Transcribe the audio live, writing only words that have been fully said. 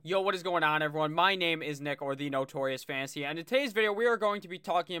Yo, what is going on, everyone? My name is Nick, or the Notorious Fantasy, and in today's video, we are going to be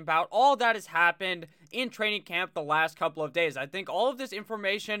talking about all that has happened in training camp the last couple of days. I think all of this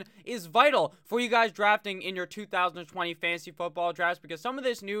information is vital for you guys drafting in your 2020 fantasy football drafts, because some of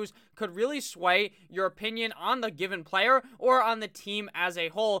this news could really sway your opinion on the given player or on the team as a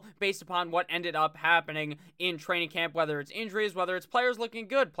whole based upon what ended up happening in training camp, whether it's injuries, whether it's players looking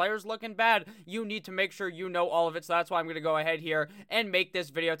good, players looking bad. You need to make sure you know all of it, so that's why I'm going to go ahead here and make this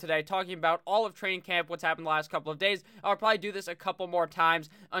video today talking about all of training camp, what's happened the last couple of days. I'll probably do this a couple more times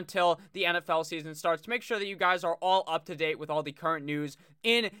until the NFL season starts to make sure that you guys are all up to date with all the current news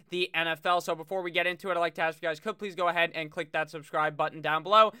in the NFL. So before we get into it, I'd like to ask you guys, could please go ahead and click that subscribe button down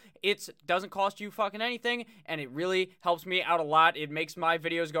below. It doesn't cost you fucking anything, and it really helps me out a lot. It makes my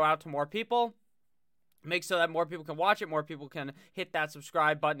videos go out to more people. Make so that more people can watch it, more people can hit that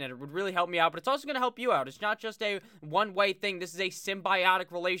subscribe button, and it would really help me out. But it's also going to help you out. It's not just a one-way thing. This is a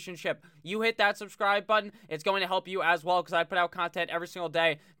symbiotic relationship. You hit that subscribe button, it's going to help you as well, because I put out content every single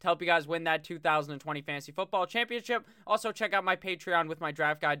day to help you guys win that 2020 Fantasy Football Championship. Also, check out my Patreon with my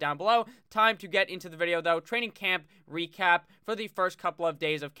draft guide down below. Time to get into the video, though. Training camp recap for the first couple of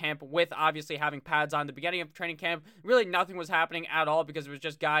days of camp, with obviously having pads on. The beginning of training camp, really nothing was happening at all, because it was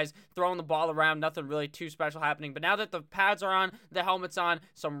just guys throwing the ball around, nothing really too special happening. But now that the pads are on, the helmet's on,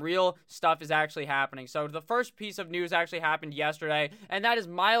 some real stuff is actually happening. So the first piece of news actually happened yesterday, and that is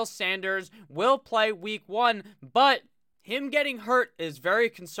Miles Sanders will play week 1, but him getting hurt is very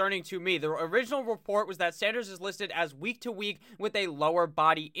concerning to me. The original report was that Sanders is listed as week to week with a lower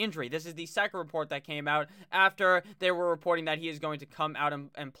body injury. This is the second report that came out after they were reporting that he is going to come out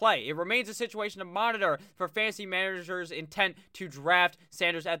and play. It remains a situation to monitor for fantasy managers' intent to draft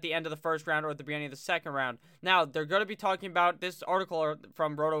Sanders at the end of the first round or at the beginning of the second round. Now, they're going to be talking about this article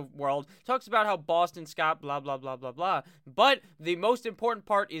from Roto World, talks about how Boston Scott, blah, blah, blah, blah, blah. But the most important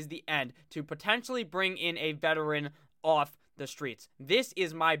part is the end, to potentially bring in a veteran off the streets. This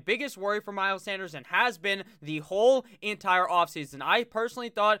is my biggest worry for Miles Sanders, and has been the whole entire offseason. I personally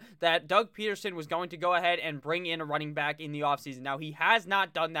thought that Doug Peterson was going to go ahead and bring in a running back in the offseason. Now, he has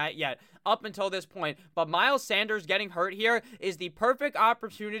not done that yet up until this point, but Miles Sanders getting hurt here is the perfect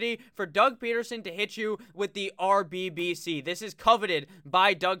opportunity for Doug Peterson to hit you with the RBBC. This is coveted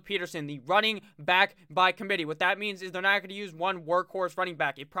by Doug Peterson, the running back by committee. What that means is they're not going to use one workhorse running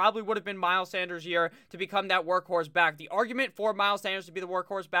back. It probably would have been Miles Sanders' year to become that workhorse back. The argument for Miles Sanders to be the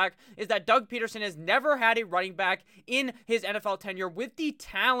workhorse back is that Doug Peterson has never had a running back in his NFL tenure with the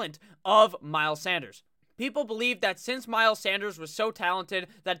talent of Miles Sanders. People believe that since Miles Sanders was so talented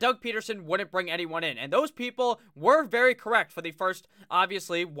that Doug Peterson wouldn't bring anyone in. And those people were very correct for the first,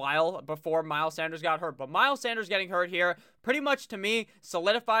 obviously, while before Miles Sanders got hurt. But Miles Sanders getting hurt here pretty much, to me,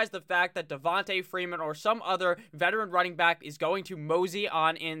 solidifies the fact that Devonta Freeman or some other veteran running back is going to mosey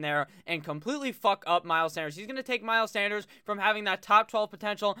on in there and completely fuck up Miles Sanders. He's going to take Miles Sanders from having that top 12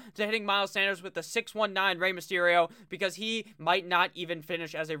 potential to hitting Miles Sanders with the 619 Rey Mysterio, because he might not even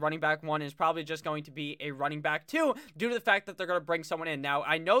finish as a running back 1 and is probably just going to be a running back 2 due to the fact that they're going to bring someone in. Now,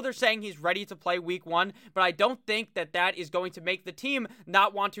 I know they're saying he's ready to play week 1, but I don't think that that is going to make the team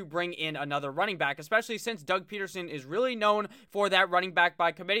not want to bring in another running back, especially since Doug Peterson is really known for that running back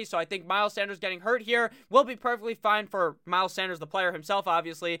by committee. So I think Miles Sanders getting hurt here will be perfectly fine for Miles Sanders, the player himself.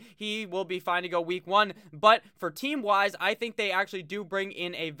 Obviously, he will be fine to go week 1, but for team-wise, I think they actually do bring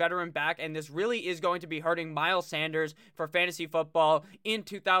in a veteran back, and this really is going to be hurting Miles Sanders for fantasy football in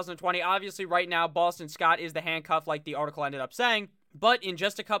 2020. Obviously, right now, Boston Scott is the handcuff, like the article ended up saying. But in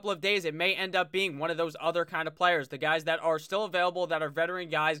just a couple of days, it may end up being one of those other kind of players, the guys that are still available, that are veteran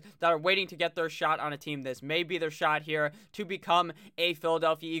guys, that are waiting to get their shot on a team. This may be their shot here to become a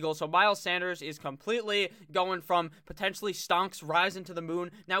Philadelphia Eagle. So Miles Sanders is completely going from potentially stonks rising to the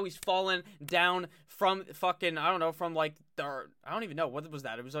moon. Now he's fallen down from fucking, I don't know, from like, I don't even know, what was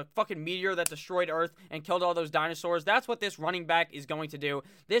that? It was a fucking meteor that destroyed Earth and killed all those dinosaurs. That's what this running back is going to do.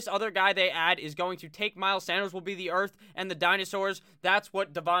 This other guy they add is going to take Miles Sanders, will be the Earth and the dinosaurs. That's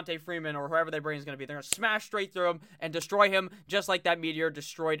what Devonta Freeman or whoever they bring is going to be. They're going to smash straight through him and destroy him just like that meteor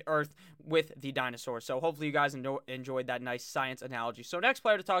destroyed Earth with the dinosaurs. So hopefully you guys enjoyed that nice science analogy. So next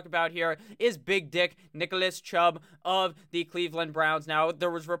player to talk about here is Big Dick Nicholas Chubb of the Cleveland Browns. Now,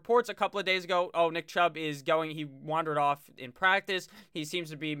 there was reports a couple of days ago, Nick Chubb is he wandered off in practice. He seems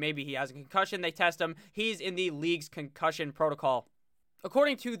to be, maybe he has a concussion. They test him. He's in the league's concussion protocol.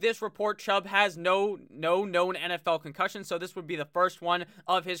 According to this report, Chubb has no known NFL concussion, so this would be the first one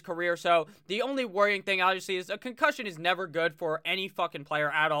of his career. So the only worrying thing, obviously, is a concussion is never good for any fucking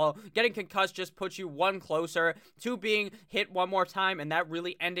player at all. Getting concussed just puts you one closer to being hit one more time, and that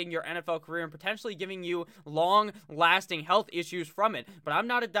really ending your NFL career and potentially giving you long-lasting health issues from it. But I'm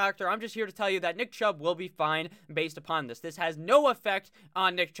not a doctor. I'm just here to tell you that Nick Chubb will be fine based upon this. This has no effect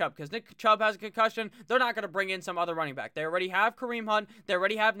on Nick Chubb, because Nick Chubb has a concussion. They're not going to bring in some other running back. They already have Kareem Hunt. They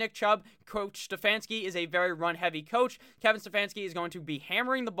already have Nick Chubb. Coach Stefanski is a very run-heavy coach. Kevin Stefanski is going to be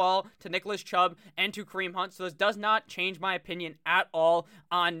hammering the ball to Nicholas Chubb and to Kareem Hunt, so this does not change my opinion at all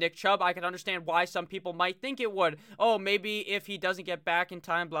on Nick Chubb. I can understand why some people might think it would. Oh, maybe if he doesn't get back in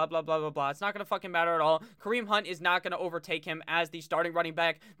time, blah, blah, blah, blah, blah. It's not going to fucking matter at all. Kareem Hunt is not going to overtake him as the starting running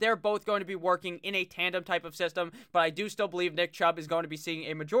back. They're both going to be working in a tandem type of system, but I do still believe Nick Chubb is going to be seeing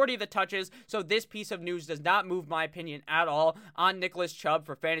a majority of the touches, so this piece of news does not move my opinion at all on Nicholas Chubb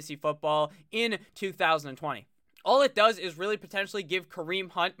for fantasy football in 2020. All it does is really potentially give Kareem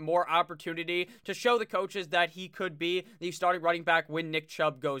Hunt more opportunity to show the coaches that he could be the starting running back when Nick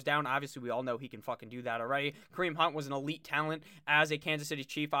Chubb goes down. Obviously, we all know he can fucking do that already. Kareem Hunt was an elite talent as a Kansas City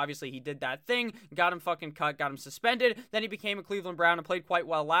Chief. Obviously, he did that thing, got him fucking cut, got him suspended. Then he became a Cleveland Brown and played quite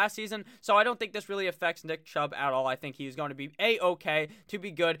well last season. So I don't think this really affects Nick Chubb at all. I think he's going to be A-okay to be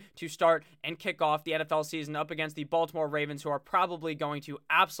good to start and kick off the NFL season up against the Baltimore Ravens, who are probably going to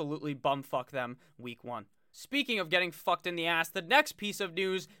absolutely bumfuck them week 1. Speaking of getting fucked in the ass, the next piece of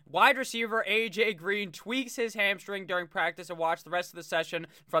news, wide receiver AJ Green tweaks his hamstring during practice and watched the rest of the session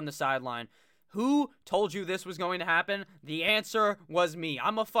from the sideline. Who told you this was going to happen? The answer was me.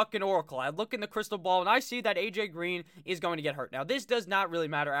 I'm a fucking oracle. I look in the crystal ball and I see that AJ Green is going to get hurt. Now, this does not really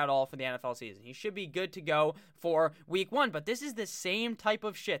matter at all for the NFL season. He should be good to go for week 1, but this is the same type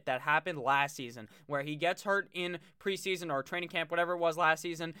of shit that happened last season, where he gets hurt in preseason or training camp, whatever it was last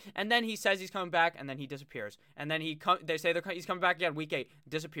season, and then he says he's coming back, and then he disappears. And then they say he's coming back again, week 8,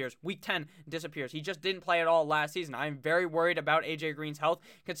 disappears. Week 10, disappears. He just didn't play at all last season. I'm very worried about AJ Green's health,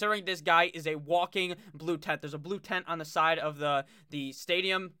 considering this guy is a walking blue tent. There's a blue tent on the side of the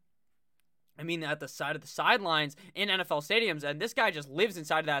stadium. I mean, at the side of the sidelines in NFL stadiums, and this guy just lives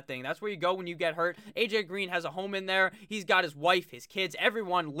inside of that thing. That's where you go when you get hurt. AJ Green has a home in there. He's got his wife, his kids.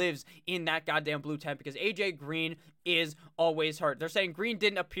 Everyone lives in that goddamn blue tent because AJ Green is always hurt. They're saying Green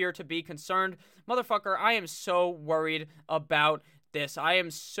didn't appear to be concerned. Motherfucker, I am so worried about this. I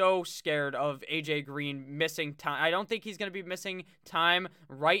am so scared of AJ Green missing time. I don't think he's going to be missing time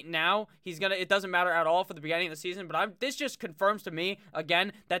right now. It doesn't matter at all for the beginning of the season, but this just confirms to me,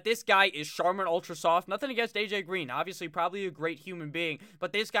 again, that this guy is Charmin ultra soft. Nothing against AJ Green. Obviously, probably a great human being,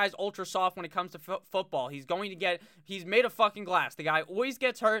 but this guy's ultra soft when it comes to football. He's made of fucking glass. The guy always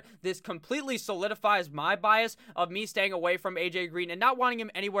gets hurt. This completely solidifies my bias of me staying away from AJ Green and not wanting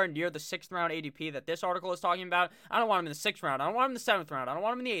him anywhere near the 6th round ADP that this article is talking about. I don't want him in the 6th round. I don't want him in the 7th round. I don't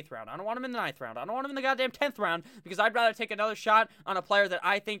want him in the 8th round. I don't want him in the 9th round. I don't want him in the goddamn 10th round because I'd rather take another shot on a player that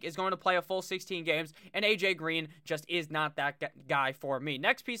I think is going to play a full 16 games, and AJ Green just is not that guy for me.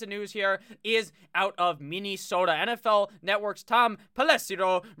 Next piece of news here is out of Minnesota. NFL Network's Tom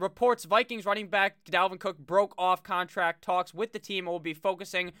Pelissero reports Vikings running back Dalvin Cook broke off contract talks with the team and will be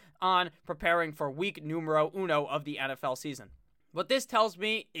focusing on preparing for week numero uno of the NFL season. What this tells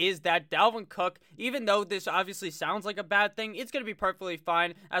me is that Dalvin Cook, even though this obviously sounds like a bad thing, it's going to be perfectly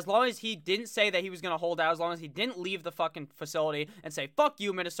fine as long as he didn't say that he was going to hold out, as long as he didn't leave the fucking facility and say, fuck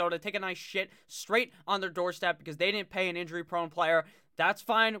you, Minnesota, take a nice shit straight on their doorstep because they didn't pay an injury-prone player. That's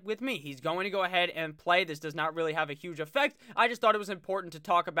fine with me. He's going to go ahead and play. This does not really have a huge effect. I just thought it was important to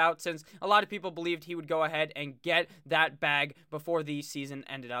talk about since a lot of people believed he would go ahead and get that bag before the season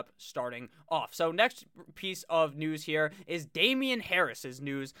ended up starting off. So next piece of news here is Damien Harris's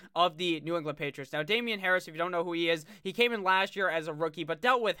news of the New England Patriots. Now, Damien Harris, if you don't know who he is, he came in last year as a rookie, but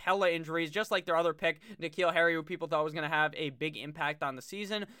dealt with hella injuries, just like their other pick, N'Keal Harry, who people thought was going to have a big impact on the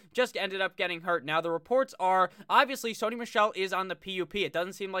season, just ended up getting hurt. Now, the reports are, obviously, Sony Michel is on the PUP. It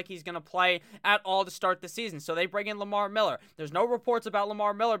doesn't seem like he's going to play at all to start the season, so they bring in Lamar Miller. There's no reports about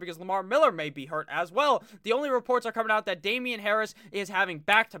Lamar Miller because Lamar Miller may be hurt as well. The only reports are coming out that Damien Harris is having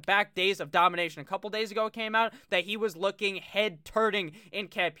back-to-back days of domination. A couple days ago it came out that he was looking head-turning in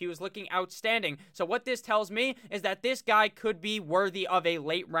camp. He was looking outstanding. So what this tells me is that this guy could be worthy of a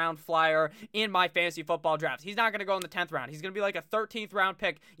late-round flyer in my fantasy football drafts. He's not going to go in the 10th round. He's going to be like a 13th round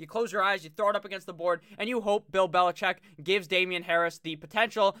pick. You close your eyes, you throw it up against the board, and you hope Bill Belichick gives Damien Harris the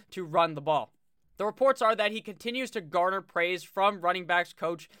potential to run the ball. The reports are that he continues to garner praise from running backs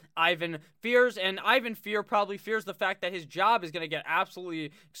coach Ivan Fears, and Ivan Fear probably fears the fact that his job is going to get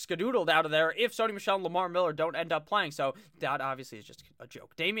absolutely skedoodled out of there if Sony Michel and Lamar Miller don't end up playing, so that obviously is just a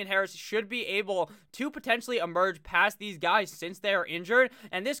joke. Damien Harris should be able to potentially emerge past these guys since they are injured,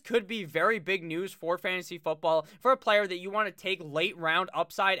 and this could be very big news for fantasy football for a player that you want to take late round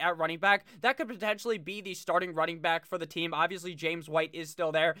upside at running back. That could potentially be the starting running back for the team. Obviously, James White is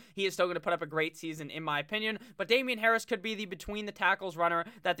still there. He is still going to put up a great season, in my opinion, but Damien Harris could be the between the tackles runner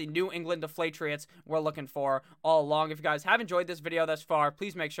that the New England Deflatriots were looking for all along. If you guys have enjoyed this video thus far,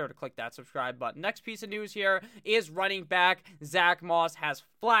 please make sure to click that subscribe button. Next piece of news here is running back Zach Moss has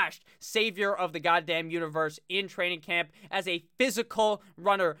flashed savior of the goddamn universe in training camp as a physical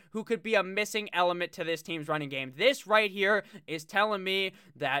runner who could be a missing element to this team's running game. This right here is telling me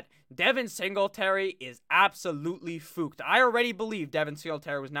that Devin Singletary is absolutely fooked. I already believe Devin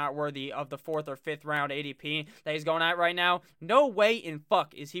Singletary was not worthy of the 4th or 5th round ADP that he's going at right now. No way in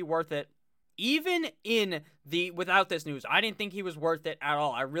fuck is he worth it. Even without this news, I didn't think he was worth it at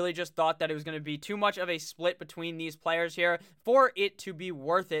all. I really just thought that it was going to be too much of a split between these players here for it to be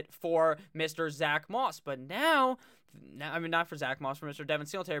worth it for Mr. Zach Moss. But now, I mean, not for Zach Moss, for Mr. Devin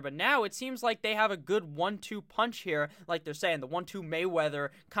Singletary, but now it seems like they have a good 1-2 punch here, like they're saying, the 1-2 Mayweather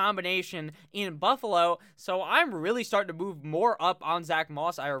combination in Buffalo. So I'm really starting to move more up on Zach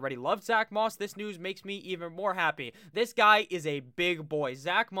Moss. I already loved Zach Moss. This news makes me even more happy. This guy is a big boy.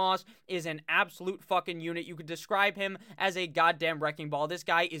 Zach Moss is an absolute fucking unit. You could describe him as a goddamn wrecking ball. This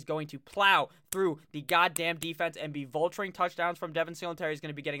guy is going to plow through the goddamn defense and be vulturing touchdowns from Devin Singletary. He's going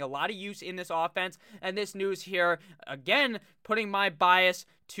to be getting a lot of use in this offense. And this news here, again, putting my bias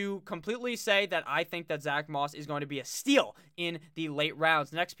to completely say that I think that Zach Moss is going to be a steal in the late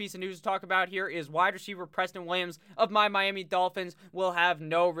rounds. Next piece of news to talk about here is wide receiver Preston Williams of my Miami Dolphins will have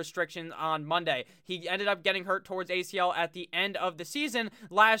no restrictions on Monday. He ended up getting hurt towards ACL at the end of the season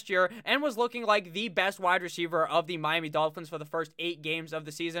last year and was looking like the best wide receiver of the Miami Dolphins for the first 8 games of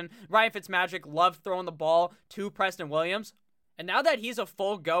the season. Ryan Fitzmagic loved throwing the ball to Preston Williams. And now that he's a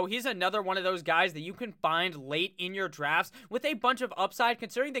full go, he's another one of those guys that you can find late in your drafts with a bunch of upside,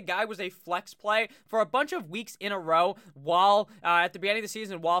 considering the guy was a flex play for a bunch of weeks in a row while at the beginning of the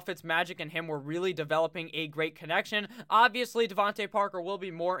season, while Fitzmagic and him were really developing a great connection. Obviously, Devontae Parker will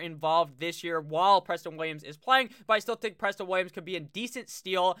be more involved this year while Preston Williams is playing, but I still think Preston Williams could be a decent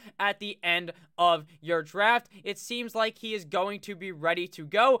steal at the end of your draft. It seems like he is going to be ready to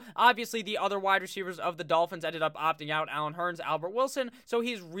go. Obviously, the other wide receivers of the Dolphins ended up opting out, Allen Hurns, Albert Wilson, so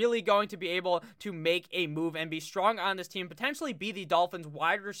he's really going to be able to make a move and be strong on this team, potentially be the Dolphins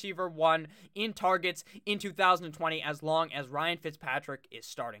wide receiver 1 in targets in 2020 as long as Ryan Fitzpatrick is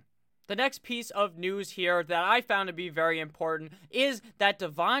starting. The next piece of news here that I found to be very important is that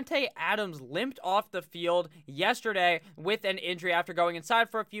Davante Adams limped off the field yesterday with an injury after going inside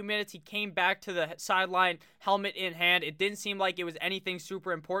for a few minutes. He came back to the sideline, helmet in hand. It didn't seem like it was anything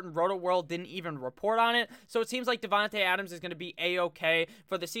super important. Roto-World didn't even report on it. So it seems like Davante Adams is going to be A-okay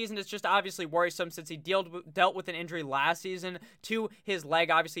for the season. It's just obviously worrisome since he dealt with an injury last season to his leg.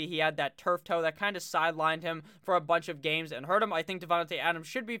 Obviously, he had that turf toe that kind of sidelined him for a bunch of games and hurt him. I think Davante Adams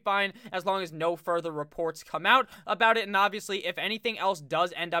should be fine as long as no further reports come out about it. And obviously, if anything else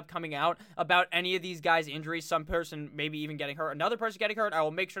does end up coming out about any of these guys' injuries, some person maybe even getting hurt, another person getting hurt, I will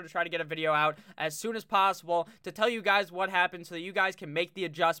make sure to try to get a video out as soon as possible to tell you guys what happened so that you guys can make the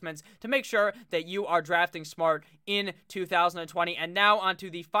adjustments to make sure that you are drafting smart in 2020. And now onto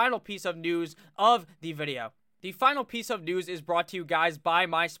the final piece of news of the video. The final piece of news is brought to you guys by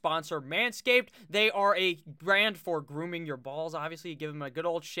my sponsor, Manscaped. They are a brand for grooming your balls. Obviously, you give them a good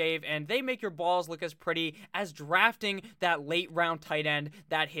old shave, and they make your balls look as pretty as drafting that late round tight end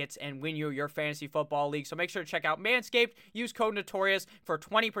that hits and win you your fantasy football league. So make sure to check out Manscaped. Use code Notorious for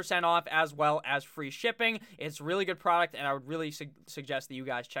 20% off as well as free shipping. It's a really good product, and I would really suggest that you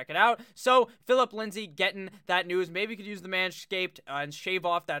guys check it out. So Philip Lindsay getting that news. Maybe you could use the Manscaped and shave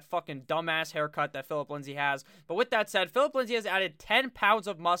off that fucking dumbass haircut that Philip Lindsay has. But with that said, Philip Lindsay has added 10 pounds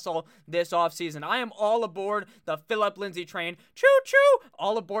of muscle this offseason. I am all aboard the Philip Lindsay train. Choo-choo!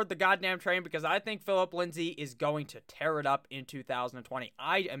 All aboard the goddamn train because I think Philip Lindsay is going to tear it up in 2020.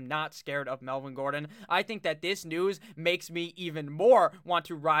 I am not scared of Melvin Gordon. I think that this news makes me even more want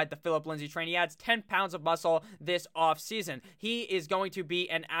to ride the Philip Lindsay train. He adds 10 pounds of muscle this offseason. He is going to be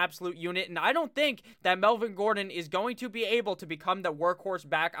an absolute unit, and I don't think that Melvin Gordon is going to be able to become the workhorse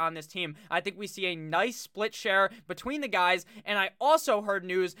back on this team. I think we see a nice split share between the guys. And I also heard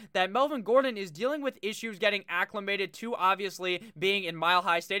news that Melvin Gordon is dealing with issues getting acclimated to obviously being in Mile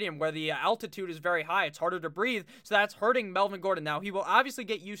High Stadium where the altitude is very high. It's harder to breathe, so that's hurting Melvin Gordon. Now, he will obviously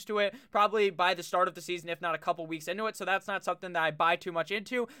get used to it probably by the start of the season, if not a couple weeks into it, so that's not something that I buy too much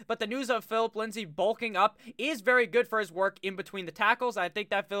into. But the news of Phillip Lindsay bulking up is very good for his work in between the tackles. I think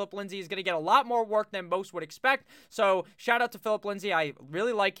that Phillip Lindsay is going to get a lot more work than most would expect. So shout out to Phillip Lindsay. I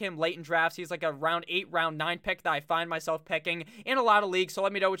really like him late in drafts. He's like a round 8, round 9 pick that I find myself picking in a lot of leagues. So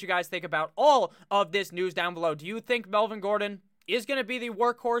let me know what you guys think about all of this news down below. Do you think Melvin Gordon is going to be the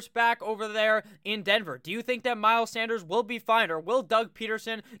workhorse back over there in Denver? Do you think that Miles Sanders will be fine, or will Doug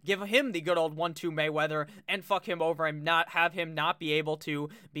Peterson give him the good old 1-2 Mayweather and fuck him over and not have him not be able to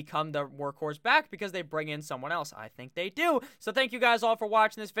become the workhorse back because they bring in someone else? I think they do. So thank you guys all for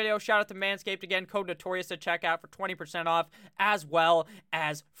watching this video. Shout out to Manscaped again, code Notorious to check out for 20% off as well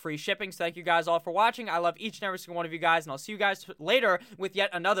as free shipping. So thank you guys all for watching. I love each and every single one of you guys, and I'll see you guys later with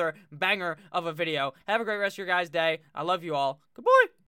yet another banger of a video. Have a great rest of your guys' day. I love you all. Goodbye.